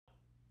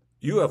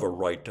You have a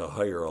right to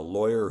hire a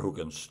lawyer who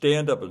can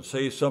stand up and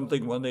say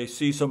something when they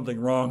see something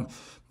wrong.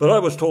 But I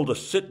was told to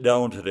sit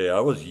down today.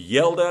 I was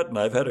yelled at, and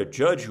I've had a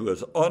judge who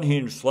is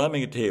unhinged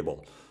slamming a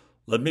table.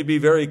 Let me be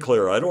very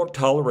clear. I don't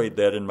tolerate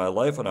that in my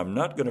life, and I'm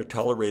not going to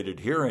tolerate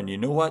it here. And you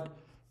know what?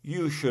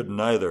 You shouldn't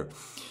either.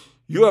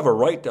 You have a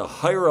right to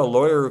hire a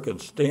lawyer who can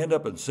stand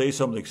up and say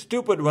something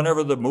stupid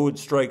whenever the mood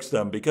strikes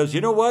them, because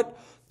you know what?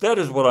 That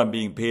is what I'm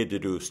being paid to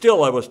do.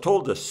 Still, I was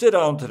told to sit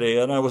down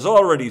today, and I was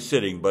already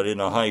sitting, but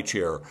in a high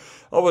chair.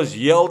 I was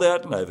yelled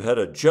at, and I've had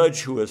a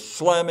judge who is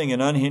slamming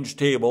an unhinged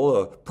table,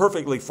 a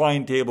perfectly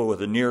fine table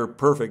with a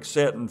near-perfect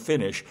satin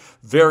finish.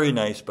 Very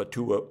nice, but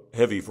too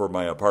heavy for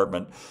my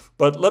apartment.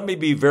 But let me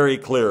be very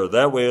clear.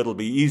 That way it'll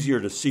be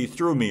easier to see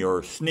through me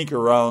or sneak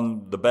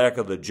around the back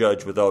of the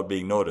judge without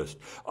being noticed.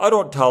 I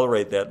don't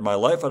tolerate that in my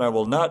life, and I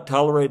will not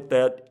tolerate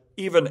that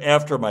even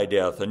after my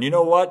death. And you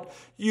know what?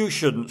 You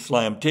shouldn't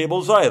slam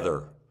tables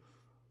either.